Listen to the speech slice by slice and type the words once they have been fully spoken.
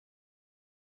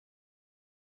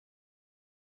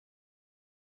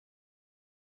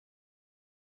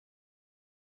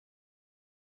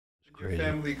Did your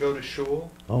family go to shul?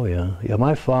 Oh yeah, yeah.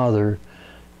 My father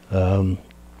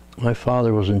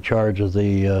was in charge of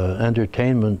the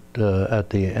entertainment at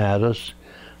the Addis,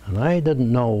 and I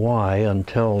didn't know why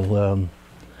until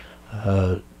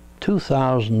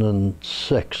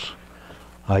 2006.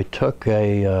 I took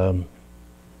a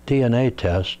DNA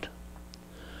test,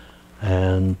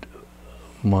 and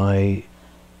my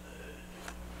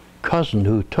cousin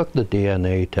who took the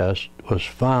DNA test was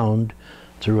found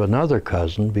through another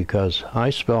cousin, because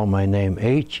I spell my name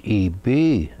Hebscher,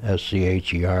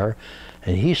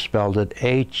 and he spelled it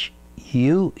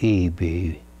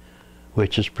Hueb,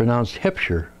 which is pronounced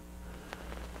Hebscher.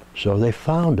 So they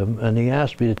found him, and he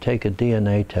asked me to take a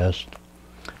DNA test,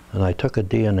 and I took a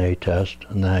DNA test,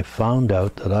 and I found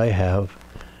out that I have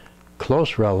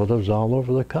close relatives all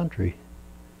over the country.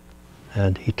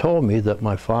 And he told me that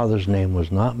my father's name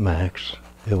was not Max,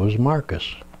 it was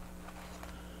Marcus.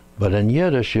 But in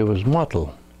Yiddish, it was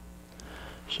Muttel.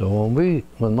 So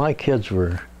when my kids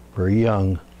were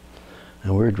young,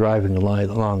 and we were driving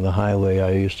along the highway,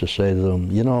 I used to say to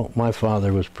them, you know, my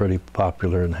father was pretty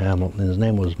popular in Hamilton. His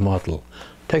name was Muttel.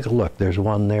 Take a look, there's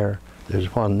one there,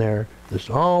 there's one there. There's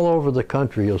all over the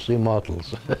country, you'll see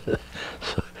Muttels.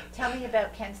 So, tell me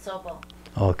about Ken Sobel.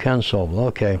 Oh, Ken Sobel,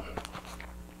 okay.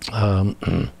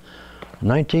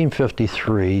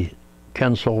 1953,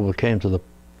 Ken Sobel came to the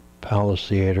Palace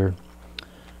Theater.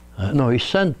 No, he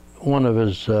sent one of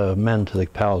his men to the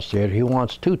Palace Theater. He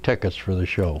wants 2 tickets for the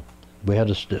show. We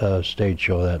had a stage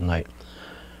show that night.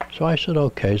 So I said,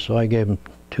 okay, so I gave him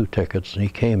 2 tickets, and he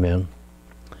came in,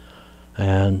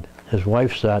 and his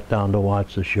wife sat down to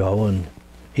watch the show, and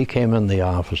he came in the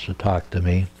office to talk to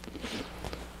me,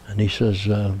 and he says,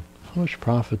 how much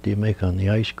profit do you make on the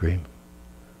ice cream?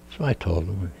 So I told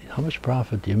him. How much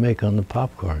profit do you make on the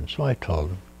popcorn? So I told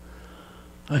him.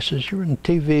 I says, you're in the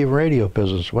TV and radio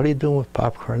business. What are you doing with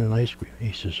popcorn and ice cream?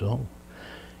 He says, oh.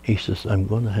 He says, I'm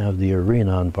going to have the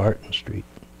arena on Barton Street.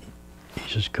 He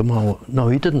says, come on. No,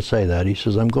 he didn't say that. He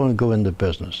says, I'm going to go into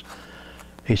business.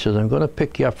 He says, I'm going to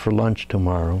pick you up for lunch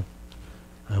tomorrow,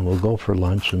 and we'll go for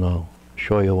lunch, and I'll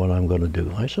show you what I'm going to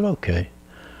do. I said, okay.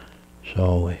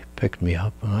 So he picked me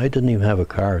up, and I didn't even have a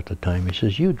car at the time. He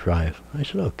says, you drive. I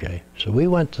said, okay. So we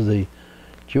went to the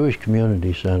Jewish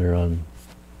Community Center on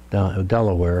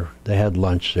Delaware. They had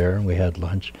lunch there, and we had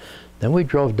lunch. Then we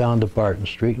drove down to Barton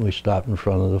Street, and we stopped in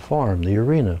front of the Forum, the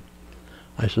arena.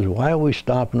 I said, why are we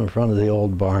stopping in front of the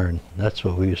old barn? That's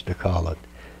what we used to call it.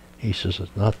 He says,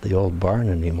 it's not the old barn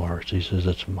anymore. He says,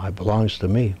 it belongs to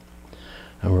me,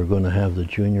 and we're going to have the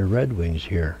Junior Red Wings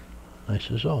here. I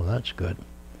says, oh, that's good.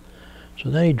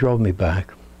 So then he drove me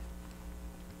back,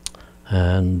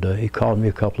 and he called me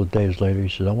a couple of days later. He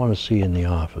said, I want to see you in the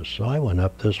office. So I went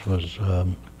up. This was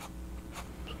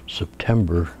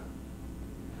September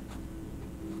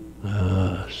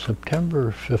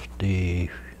 53,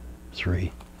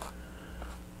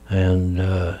 and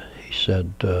he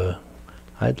said,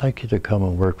 I'd like you to come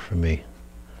and work for me.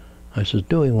 I said,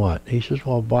 doing what? He says,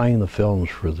 well, buying the films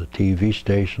for the TV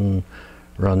station,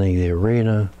 running the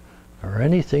arena, or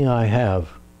anything I have,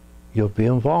 you'll be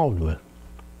involved with.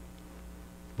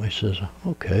 I says,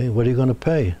 okay, what are you going to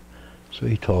pay? So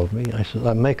he told me. I said,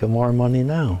 I'm making more money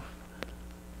now.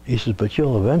 He says, but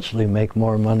you'll eventually make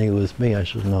more money with me. I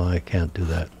said, no, I can't do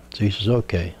that. So he says,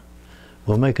 okay,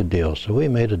 we'll make a deal. So we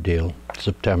made a deal,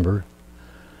 September.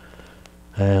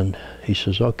 And he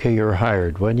says, okay, you're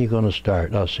hired. When are you going to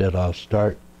start? I said, I'll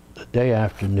start the day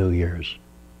after New Year's.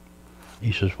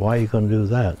 He says, why are you going to do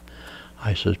that?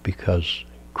 I says, because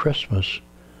Christmas,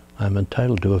 I'm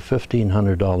entitled to a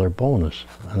 $1,500 bonus.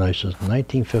 And I says,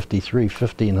 1953,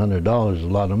 $1,500 is a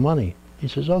lot of money. He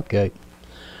says, okay.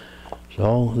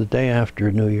 So the day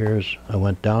after New Year's, I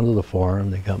went down to the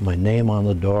Forum. They got my name on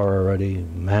the door already,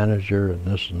 manager and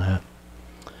this and that.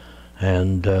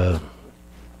 And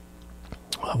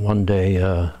one day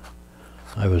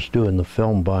I was doing the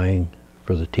film buying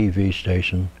for the TV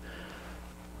station.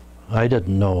 I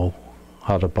didn't know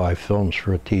how to buy films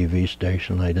for a TV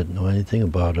station. I didn't know anything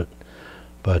about it.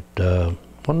 But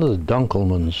one of the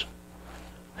Dunkelmans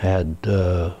had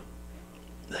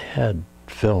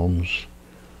films.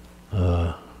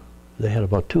 They had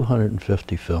about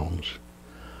 250 films,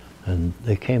 and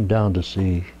they came down to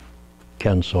see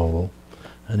Ken Sobel,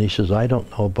 and he says, I don't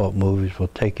know about movies, we'll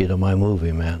take you to my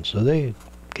movie man. So they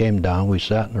came down, we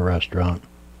sat in a restaurant,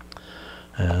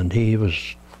 and he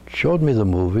showed me the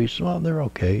movies. Well, they're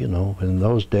okay, you know. In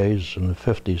those days, in the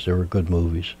 50s, there were good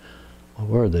movies. What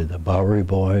were they? The Bowery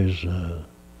Boys,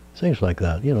 things like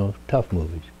that, you know, tough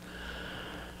movies.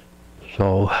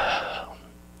 So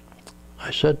I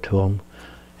said to him,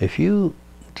 if you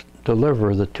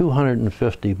deliver the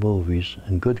 250 movies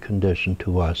in good condition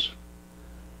to us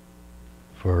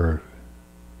for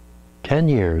 10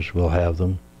 years, we'll have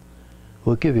them.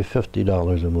 We'll give you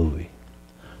 $50 a movie.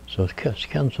 So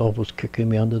Ken Sobel's kicking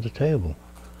me under the table.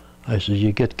 I said,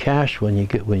 you get cash when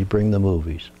you bring the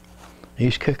movies.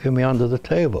 He's kicking me under the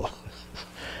table.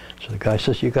 So the guy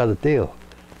says, you got a deal.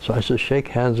 So I said, shake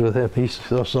hands with him.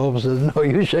 Sobel says, no,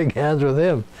 you shake hands with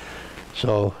him.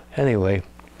 So anyway,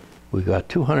 we got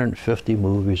 250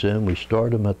 movies in. We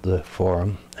stored them at the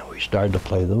Forum, and we started to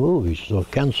play the movies. So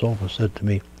Ken Sobel said to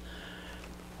me,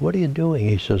 what are you doing?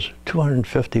 He says,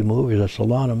 250 movies, that's a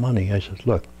lot of money. I said,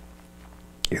 look,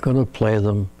 you're going to play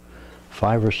them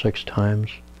 5 or 6 times.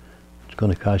 It's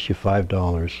going to cost you $5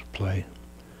 to play.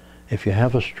 If you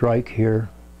have a strike here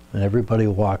and everybody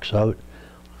walks out,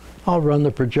 I'll run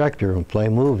the projector and play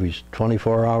movies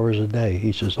 24 hours a day.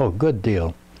 He says, oh, good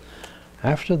deal.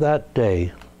 After that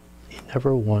day, he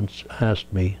never once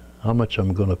asked me how much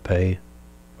I'm going to pay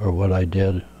or what I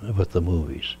did with the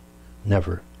movies.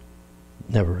 Never.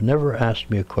 Never asked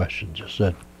me a question. Just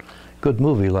said, good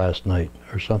movie last night,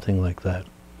 or something like that.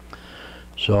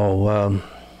 So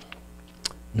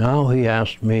now he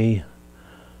asked me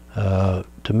to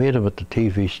meet him at the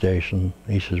TV station.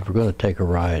 He says, we're going to take a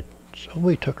ride. So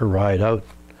we took a ride out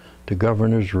to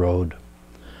Governor's Road.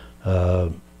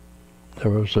 There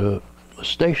was a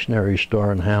stationery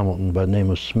store in Hamilton by the name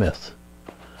of Smith.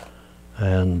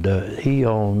 And he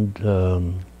owned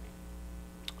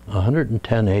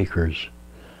 110 acres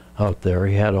out there.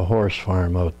 He had a horse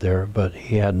farm out there, but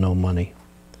he had no money.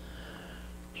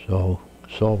 So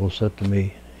Sobel said to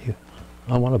me,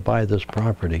 I want to buy this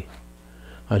property.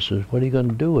 I said, what are you going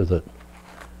to do with it?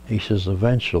 He says,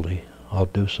 eventually I'll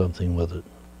do something with it.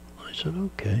 I said,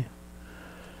 okay.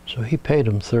 So he paid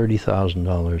him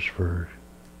 $30,000 for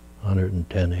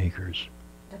 110 acres.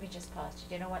 Let me just pause.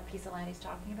 Do you know what piece of land he's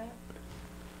talking about?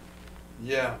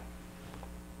 Yeah.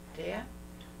 Do you?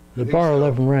 The think Bar so.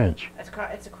 11 Ranch. It's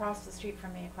across the street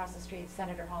from me, across the street,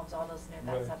 Senator Holmes, all those new,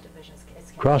 that Right. subdivisions.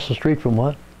 It's Across the street from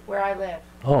what? where I live.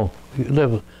 Oh, you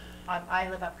live I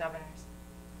live up Governor's.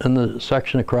 in the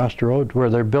section across the road where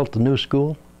they built the new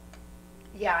school?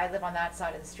 Yeah, I live on that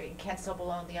side of the street, and Ken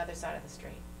Sobel owned the other side of the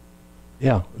street.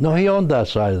 Yeah. No, he owned that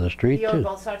side of the street He owned too.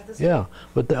 both sides of the street? Yeah,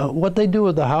 but what they do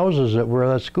with the houses where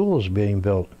that school is being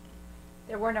built?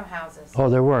 There were no houses. Oh,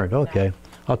 there weren't. Okay.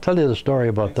 I'll tell you the story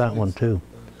about that one too.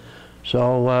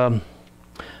 So,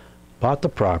 bought the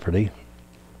property,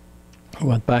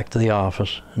 went back to the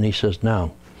office, and he says,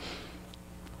 now,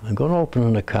 I'm going to open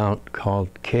an account called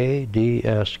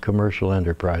KDS Commercial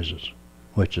Enterprises,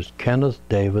 which is Kenneth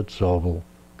David Sobel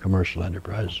Commercial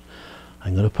Enterprises.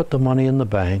 I'm going to put the money in the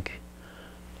bank.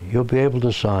 You'll be able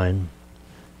to sign.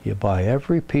 You buy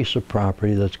every piece of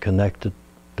property that's connected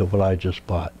to what I just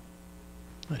bought.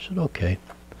 I said, okay.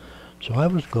 So I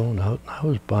was going out, and I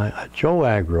was buying. Joe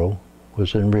Agro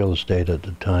was in real estate at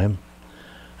the time,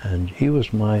 and he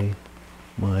was my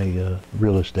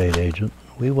real estate agent.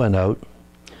 We went out,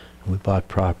 and we bought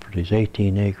properties,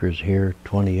 18 acres here,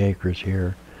 20 acres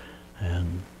here,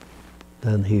 and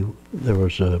then there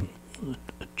was a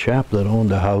chap that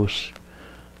owned a house,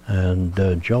 and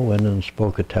Joe went in and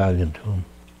spoke Italian to him.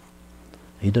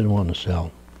 He didn't want to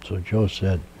sell, so Joe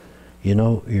said, you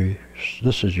know,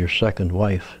 this is your second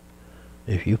wife.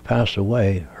 If you pass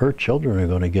away, her children are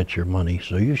going to get your money,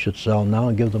 so you should sell now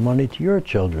and give the money to your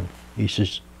children. He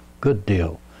says, good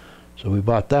deal. So we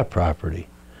bought that property.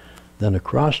 Then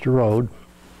across the road,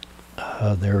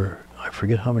 I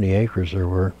forget how many acres there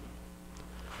were,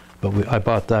 but I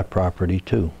bought that property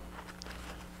too.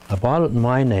 I bought it in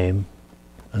my name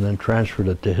and then transferred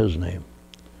it to his name.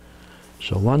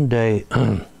 So one day,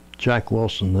 Jack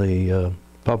Wilson, the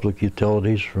public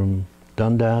utilities from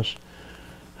Dundas,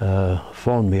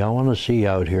 phoned me, I want to see you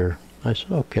out here. I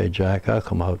said, okay, Jack, I'll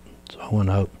come out. So I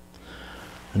went out,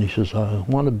 and he says, I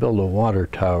want to build a water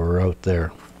tower out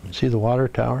there. You see the water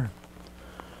tower?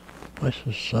 I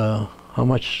says, how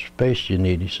much space do you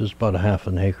need? He says, about ½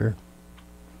 an acre.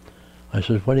 I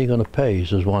said, what are you going to pay? He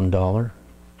says, $1.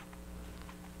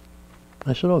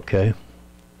 I said, okay.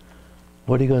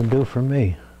 What are you going to do for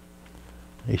me?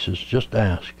 He says, just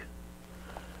ask.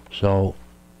 So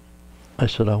I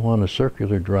said, I want a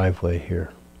circular driveway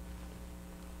here.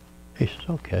 He says,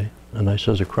 okay. And I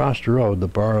says, across the road, the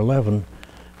Bar 11,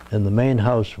 in the main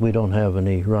house, we don't have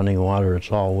any running water.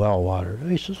 It's all well water.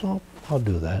 He says, I'll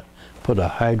do that. Put a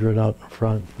hydrant out in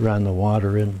front, ran the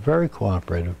water in, very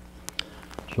cooperative.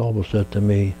 Sobel said to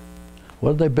me,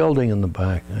 what are they building in the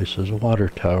back? I says, a water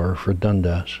tower for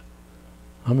Dundas.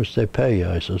 How much they pay you?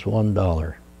 I says,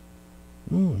 $1.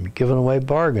 You're giving away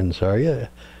bargains, are you?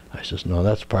 I says, no,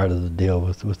 that's part of the deal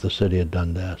with the city of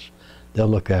Dundas. They'll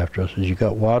look after us. Says, you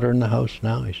got water in the house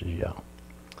now? He says, yeah.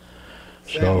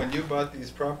 Sam, So, when you bought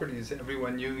these properties,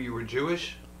 everyone knew you were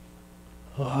Jewish?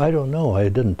 I don't know. I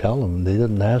didn't tell them. They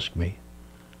didn't ask me.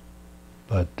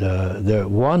 But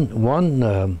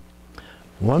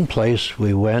one place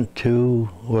we went to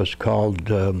was called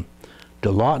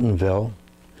DeLawtonville,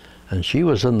 and she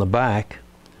was in the back,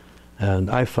 and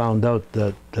I found out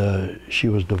that she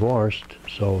was divorced.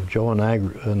 So Joe and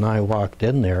I walked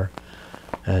in there,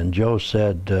 and Joe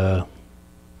said to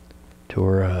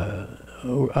her,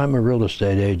 I'm a real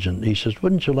estate agent. He says,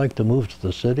 wouldn't you like to move to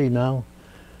the city now?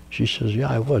 She says, yeah,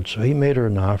 I would. So he made her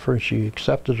an offer, and she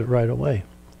accepted it right away.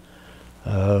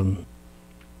 I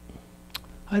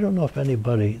don't know if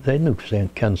anybody, they knew Ken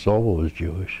Sobel was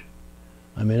Jewish.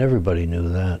 I mean, everybody knew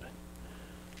that.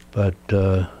 But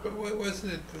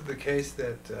wasn't it the case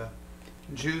that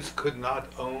Jews could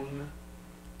not own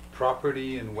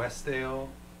property in Westdale?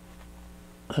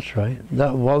 that's right.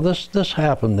 This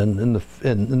happened in the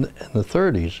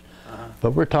 30s,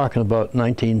 but we're talking about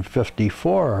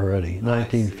 1954 already,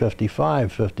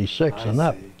 1955, 56, and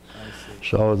that. I see.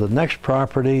 So the next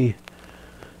property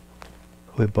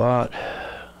we bought,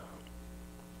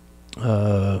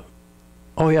 oh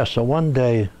yeah, so one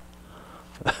day,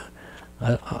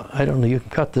 I don't know, you can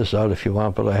cut this out if you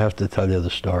want, but I have to tell you the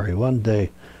story. One day,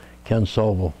 Ken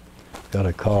Sobel got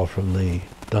a call from the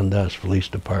Dundas Police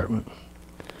Department.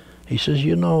 He says,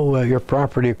 you know your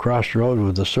property across the road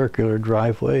with the circular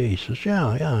driveway? He says, yeah,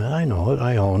 I know it,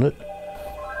 I own it.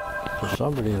 So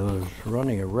somebody was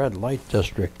running a red light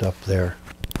district up there.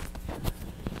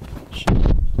 She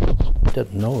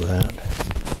didn't know that.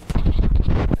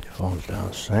 The phone's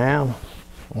down. Sam,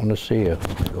 I want to see you.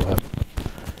 I go up.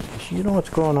 He said, you know what's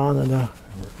going on in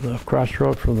the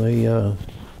crossroad from the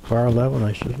Bar 11?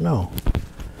 I said, no.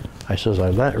 I says, I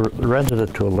rented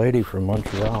it to a lady from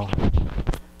Montreal.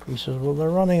 He says, well, they're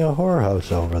running a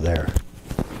whorehouse over there.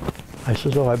 I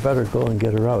says, oh, I better go and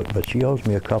get her out, but she owes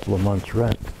me a couple of months'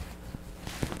 rent.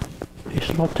 He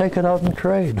said, well, take it out and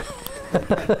trade.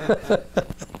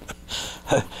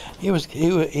 He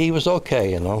was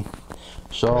okay, you know.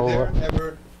 So. Were there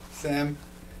ever, Sam,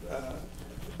 to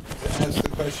ask the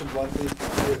question bluntly,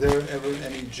 were there ever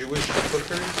any Jewish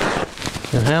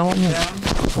hookers In Hamilton? in town?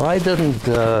 Well, I didn't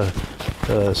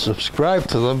subscribe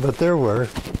to them, but there were.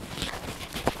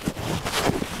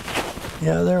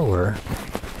 Yeah, there were.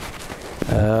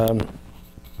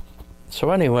 So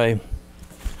anyway,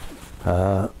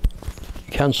 Ken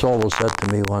Sobel said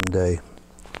to me one day,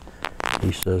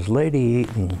 he says, Lady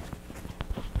Eaton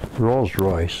Rolls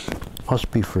Royce must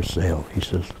be for sale. He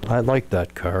says, I like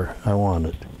that car, I want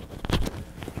it.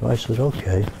 So I said,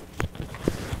 okay.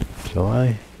 So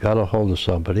I got a hold of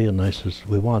somebody and I says,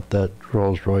 we want that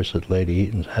Rolls Royce that Lady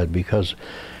Eaton had because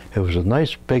it was a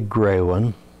nice big gray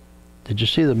one. Did you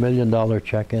see the $1 million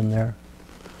check in there?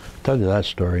 I'll tell you that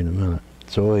story in a minute.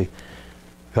 So we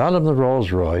got him the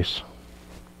Rolls Royce,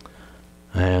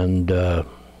 and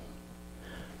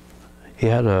he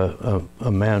had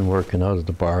a man working out at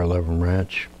the Bar 11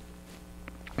 Ranch,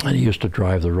 and he used to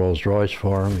drive the Rolls Royce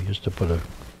for him. He used to put a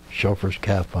chauffeur's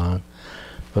cap on,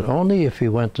 but only if he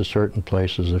went to certain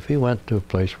places. If he went to a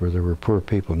place where there were poor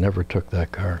people, never took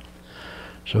that car.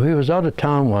 So he was out of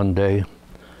town one day,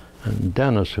 and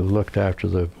Dennis, who looked after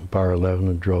the Bar 11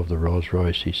 and drove the Rolls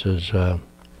Royce, he says,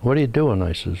 what are you doing?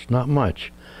 I says, not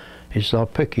much. He says, I'll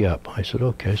pick you up. I said,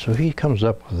 okay. So he comes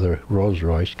up with the Rolls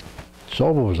Royce.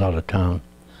 Sobel was out of town.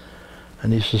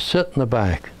 And he says, sit in the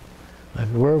back. I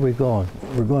said, where are we going?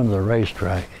 We're going to the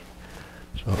racetrack.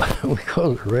 So we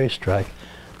go to the racetrack.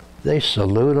 They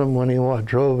salute him when he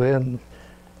drove in.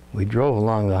 We drove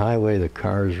along the highway. The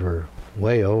cars were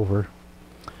way over.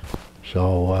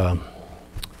 So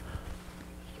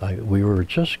we were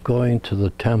just going to the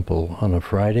temple on a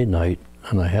Friday night,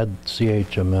 and I had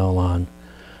CHML on,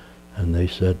 and they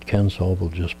said Ken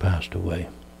Sobel just passed away.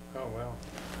 Oh, wow.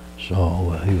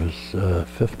 So he was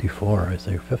 54, I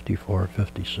think, 54,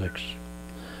 56.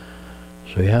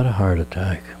 So he had a heart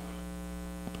attack.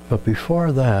 But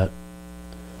before that,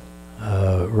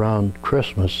 around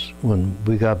Christmas, when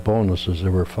we got bonuses,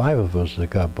 there were 5 of us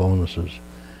that got bonuses.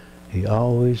 He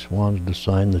always wanted to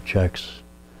sign the checks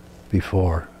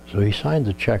before. So he signed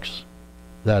the checks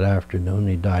that afternoon.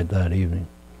 He died that evening.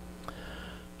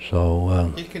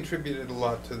 So he contributed a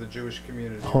lot to the Jewish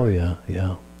community. oh yeah,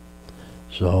 yeah.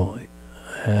 So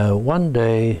one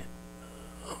day,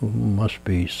 must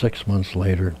be 6 months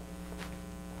later,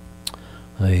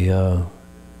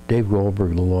 Dave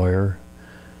Goldberg, the lawyer,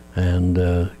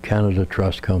 and Canada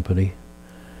Trust Company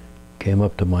came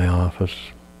up to my office,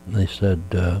 and they said,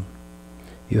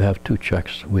 you have 2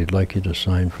 checks we'd like you to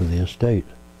sign for the estate.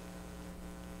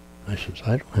 I says,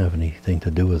 I don't have anything to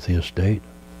do with the estate.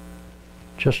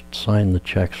 Just sign the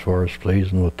checks for us,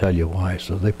 please, and we'll tell you why.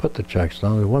 So they put the checks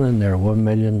down. There's one in there,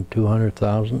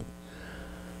 1,200,000.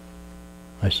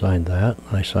 I signed that.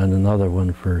 I signed another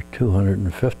one for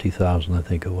 250,000, I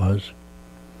think it was.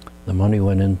 The money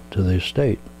went into the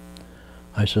estate.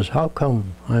 I says, how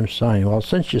come I'm signing? Well,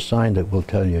 since you signed it, we'll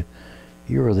tell you.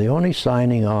 You were the only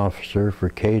signing officer for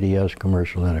KDS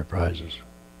Commercial Enterprises.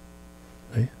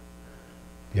 See?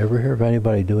 You ever hear of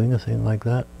anybody doing a thing like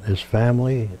that? His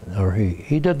family, or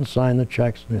he didn't sign the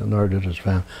checks, nor did his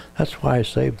family. That's why I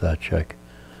saved that check.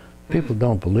 People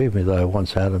don't believe me that I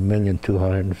once had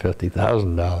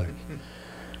 $1,250,000.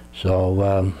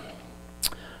 So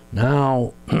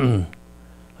now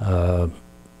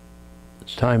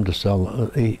it's time to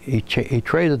sell. He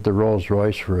traded the Rolls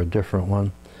Royce for a different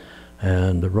one,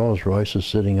 and the Rolls Royce is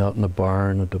sitting out in the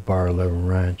barn at the Bar 11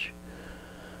 Ranch.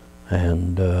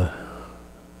 And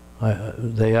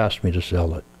they asked me to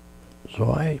sell it.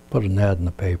 So I put an ad in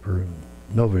the paper, and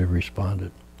nobody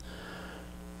responded.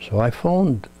 So I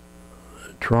phoned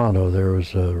Toronto. There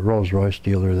was a Rolls-Royce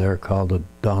dealer there called a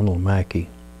Donald Mackey.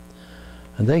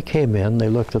 And they came in, they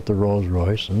looked at the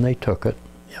Rolls-Royce, and they took it.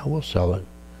 Yeah, we'll sell it.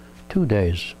 2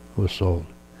 days was sold,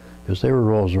 because they were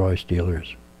Rolls-Royce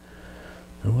dealers.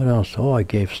 And what else? Oh, I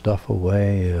gave stuff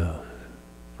away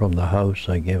from the house.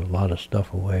 I gave a lot of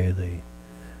stuff away.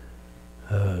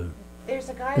 There's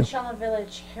a guy in Shelton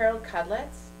Village, Harold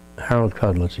Cudlitz. Harold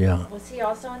Cudlitz, yeah. Was he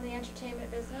also in the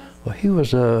entertainment business? Well, he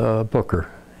was a booker.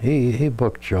 He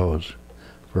booked shows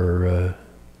for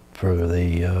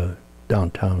the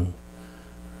downtown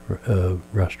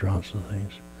restaurants and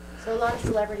things. So a lot of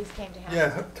celebrities came to him.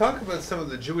 Yeah, talk about some of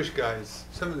the Jewish guys,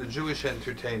 some of the Jewish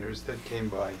entertainers that came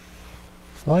by.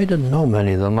 Well, I didn't know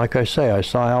many of them. Like I say, I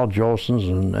saw Al Jolson's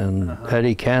and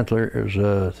Eddie Cantler's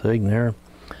thing there.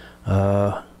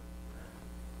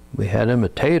 We had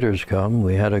imitators come.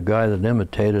 We had a guy that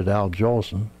imitated Al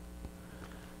Jolson.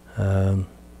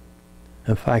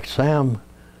 In fact, Sam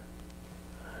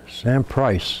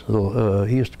Price,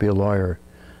 he used to be a lawyer,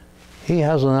 he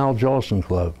has an Al Jolson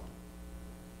club.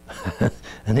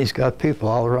 And he's got people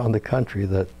all around the country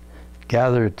that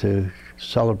gather to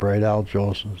celebrate Al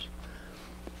Jolson's.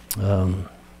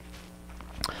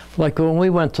 Like when we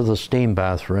went to the steam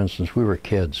bath, for instance, we were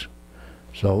kids.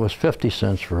 So it was 50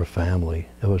 cents for a family.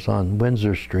 It was on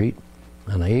Windsor Street.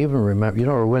 And I even remember, you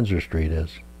know where Windsor Street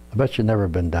is? I bet you've never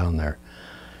been down there.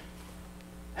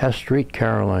 Hess Street,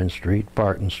 Caroline Street,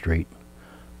 Barton Street.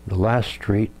 The last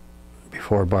street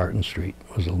before Barton Street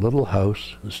was a little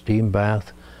house, a steam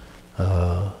bath,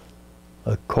 a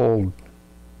cold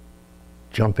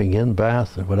jumping in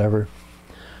bath or whatever.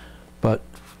 But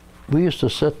we used to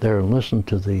sit there and listen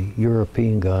to the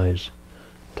European guys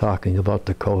talking about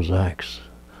the Cossacks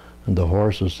and the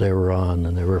horses they were on,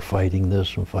 and they were fighting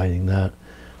this and fighting that.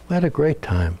 We had a great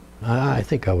time. I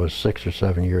think I was 6 or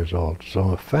 7 years old.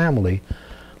 So a family,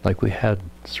 like we had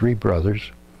 3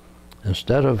 brothers,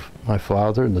 instead of my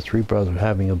father and the 3 brothers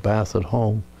having a bath at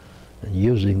home and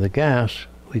using the gas,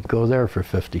 we'd go there for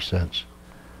 50 cents.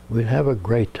 We'd have a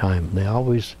great time. They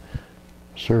always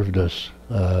served us,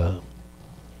 what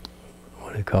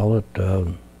do you call it,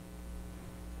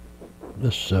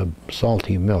 this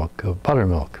salty milk,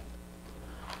 buttermilk.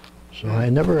 So I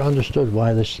never understood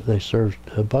why they served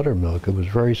buttermilk. It was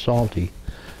very salty,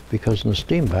 because in the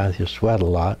steam bath you sweat a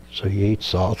lot, so you eat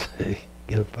salt,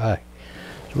 get it back.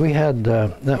 So we had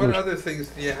What other things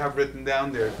do you have written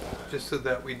down there, just so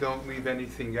that we don't leave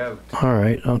anything out? All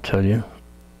right, I'll tell you.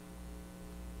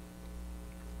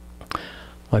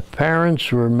 My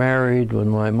parents were married when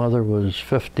my mother was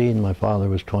 15, my father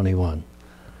was 21.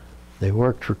 They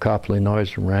worked for Copley,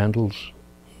 Noyes and Randall's,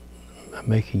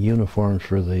 making uniforms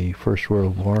for the First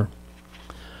World War.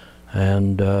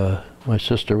 And my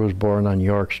sister was born on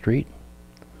York Street.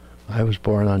 I was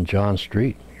born on John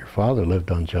Street. Your father lived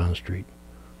on John Street.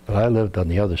 But I lived on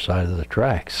the other side of the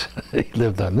tracks. He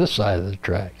lived on this side of the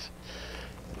tracks.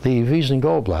 The Wiesen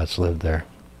Goldblatts lived there.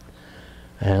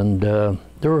 And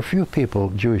there were a few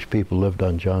people, Jewish people, lived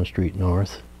on John Street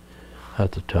North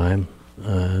at the time.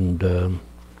 And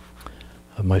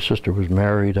my sister was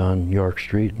married on York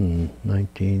Street in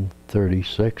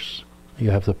 1936. You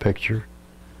have the picture.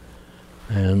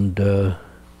 And the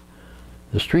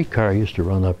streetcar used to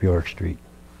run up York Street.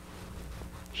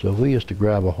 So we used to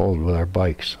grab a hold with our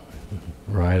bikes and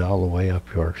ride all the way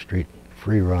up York Street,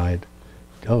 free ride.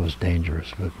 Oh, it was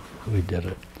dangerous, but we did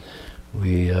it.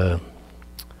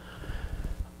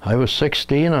 I was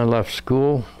 16, I left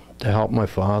school to help my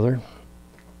father.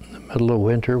 In the middle of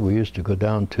winter, we used to go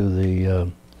down to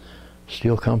the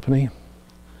steel company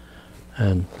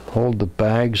and hold the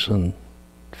bags and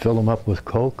fill them up with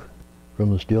coke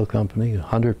from the steel company,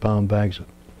 100-pound bags of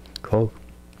coke.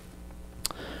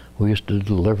 We used to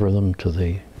deliver them to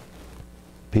the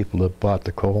people that bought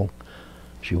the coal.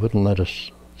 She wouldn't let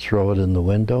us throw it in the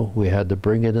window. We had to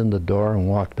bring it in the door and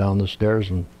walk down the stairs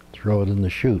and throw it in the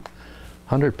chute.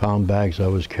 100-pound bags I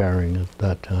was carrying at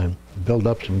that time. Build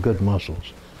up some good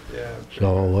muscles. Yeah.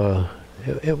 So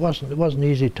it wasn't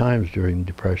easy times during the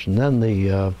Depression. Then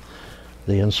the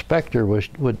inspector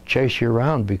would chase you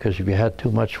around because if you had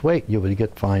too much weight, you would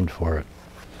get fined for it.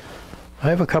 I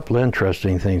have a couple of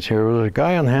interesting things here. There was a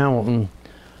guy in Hamilton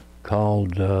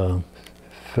called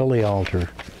Philly Alter.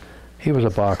 He was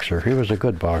a boxer. He was a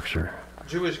good boxer.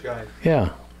 Jewish guy. Yeah,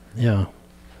 yeah.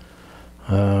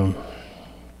 Oh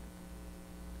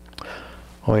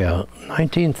yeah,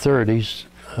 1930s,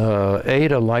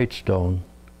 Ada Lightstone.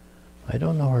 I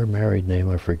don't know her married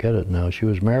name, I forget it now. She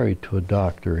was married to a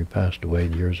doctor, he passed away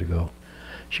years ago.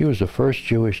 She was the first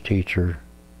Jewish teacher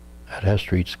at Hess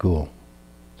Street School.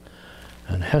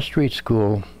 And Hess Street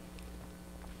School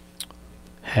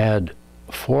had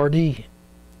 40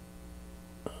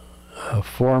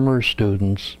 former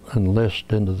students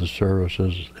enlist into the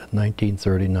services in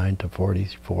 1939 to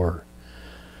 44.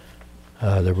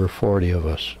 There were 40 of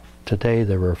us. Today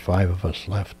there were 5 of us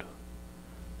left.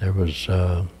 There was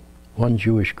one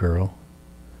Jewish girl.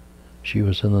 She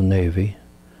was in the Navy,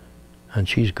 and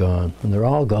she's gone. And they're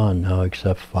all gone now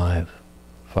except 5.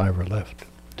 5 are left.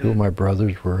 2 of my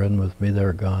brothers were in with me,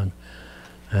 they're gone.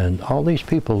 And all these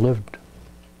people lived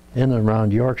in and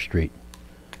around York Street.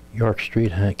 York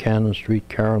Street, Cannon Street,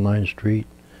 Caroline Street,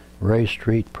 Ray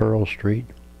Street, Pearl Street,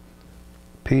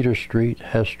 Peter Street,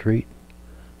 Hess Street,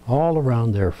 all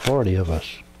around there, 40 of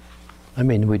us. I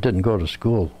mean, we didn't go to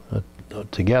school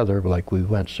together, like we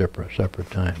went separate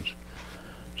times.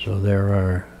 So there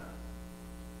are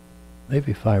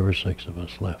maybe 5 or 6 of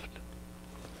us left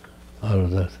out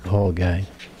of the whole gang.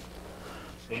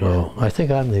 So I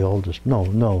think I'm the oldest. No,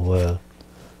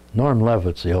 Norm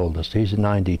Levitt's the oldest. He's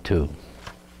 92.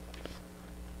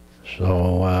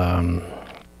 So,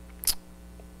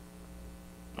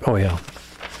 oh yeah.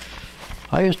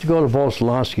 I used to go to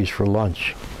Bolsolowski's for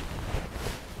lunch.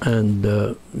 And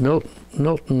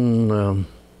Milton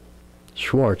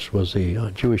Schwartz was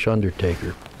the Jewish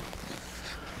undertaker.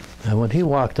 And when he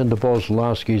walked into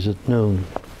Bolsolowski's at noon,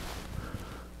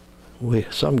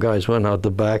 some guys went out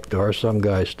the back door, some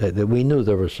guys stayed there. We knew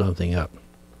there was something up.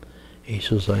 He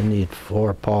says, I need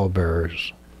 4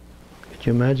 pallbearers. Could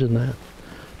you imagine that?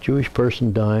 Jewish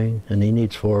person dying, and he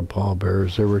needs 4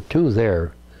 pallbearers. There were 2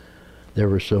 there. There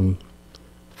were some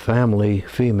family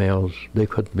females. They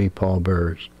couldn't be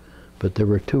pallbearers. But there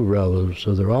were 2 relatives,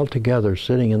 so they're all together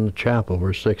sitting in the chapel.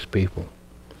 We're 6 people.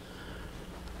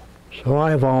 So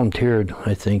I volunteered,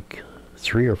 I think,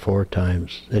 3 or 4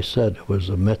 times. They said it was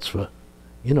a mitzvah.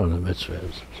 You know what a mitzvah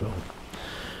is.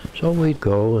 So we'd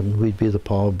go and we'd be the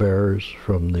pallbearers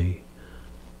from the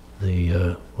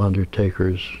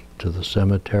undertakers to the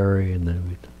cemetery, and then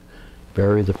we'd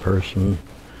bury the person,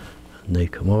 and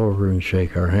they'd come over and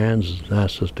shake our hands and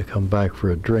ask us to come back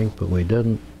for a drink, but we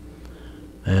didn't.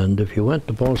 And if you went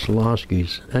to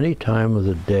Bolsolowski's any time of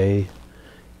the day,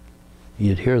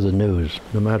 you'd hear the news,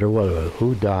 no matter what,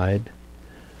 who died,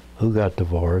 who got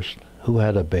divorced, who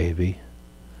had a baby,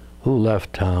 who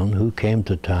left town, who came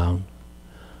to town,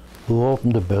 who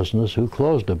opened a business, who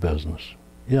closed a business.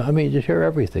 You know, I mean, you'd hear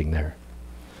everything there.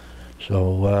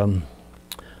 So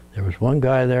there was one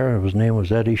guy there, his name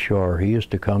was Eddie Shore. He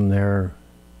used to come there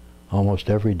almost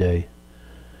every day.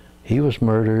 He was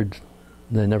murdered.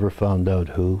 They never found out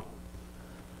who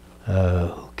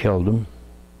killed him.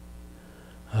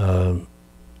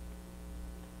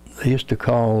 They used to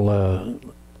call,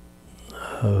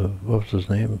 what was his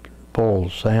name?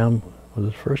 Bowles, Sam, was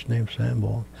his first name Sam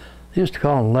Bowles? They used to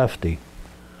call him Lefty.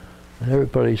 And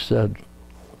everybody said,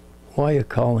 why are you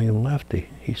calling him Lefty?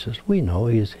 He says, we know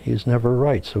he's never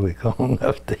right, so we call him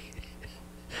Lefty.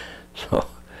 so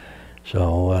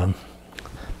let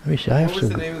me see. What was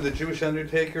the name of the Jewish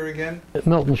undertaker again?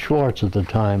 Milton Schwartz at the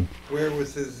time. Where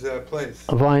was his place?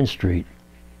 Vine Street.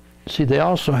 See, they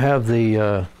also have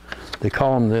the, they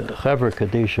call them the Chevra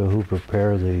Kadisha who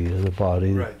prepare the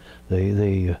body. Right.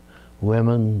 The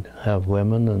women have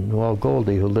women, and well,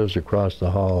 Goldie, who lives across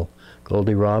the hall,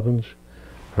 Goldie Robbins,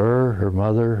 her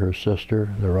mother, her sister,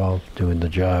 they're all doing the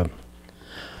job.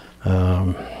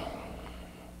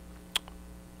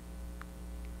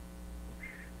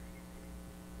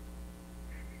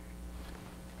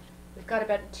 We've got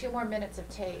about 2 more minutes of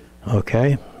tape.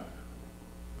 Okay.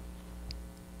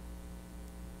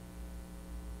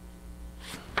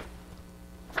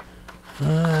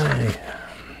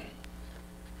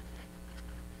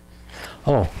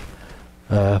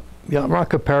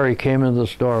 Rocco Perry came into the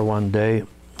store one day.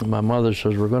 My mother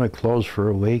says, we're going to close for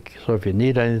a week, so if you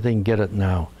need anything, get it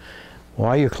now. Why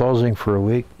are you closing for a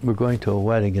week? We're going to a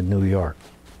wedding in New York.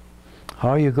 How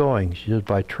are you going? She says,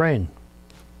 by train.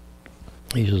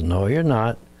 He says, no, you're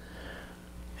not.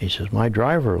 He says, my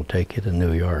driver will take you to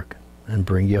New York and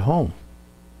bring you home.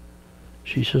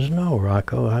 She says, no,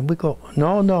 Rocco. We go,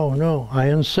 no, I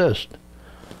insist.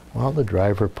 Well, the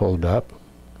driver pulled up.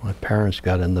 My parents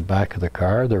got in the back of the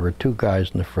car. There were two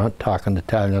guys in the front talking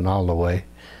Italian all the way.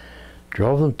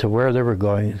 Drove them to where they were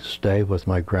going to stay with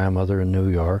my grandmother in New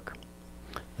York.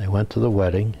 They went to the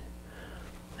wedding.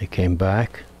 They came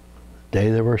back the day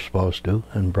they were supposed to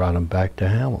and brought them back to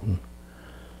Hamilton.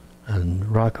 And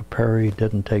Rocco Perry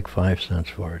didn't take 5 cents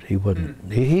for it. He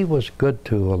wouldn't. He was good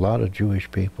to a lot of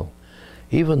Jewish people.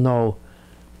 Even though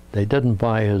they didn't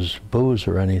buy his booze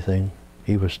or anything,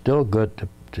 he was still good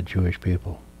to Jewish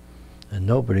people. And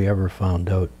nobody ever found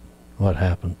out what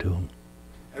happened to him.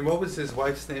 And what was his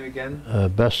wife's name again?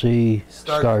 Bessie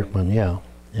Starkman. Starkman,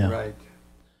 yeah. Right.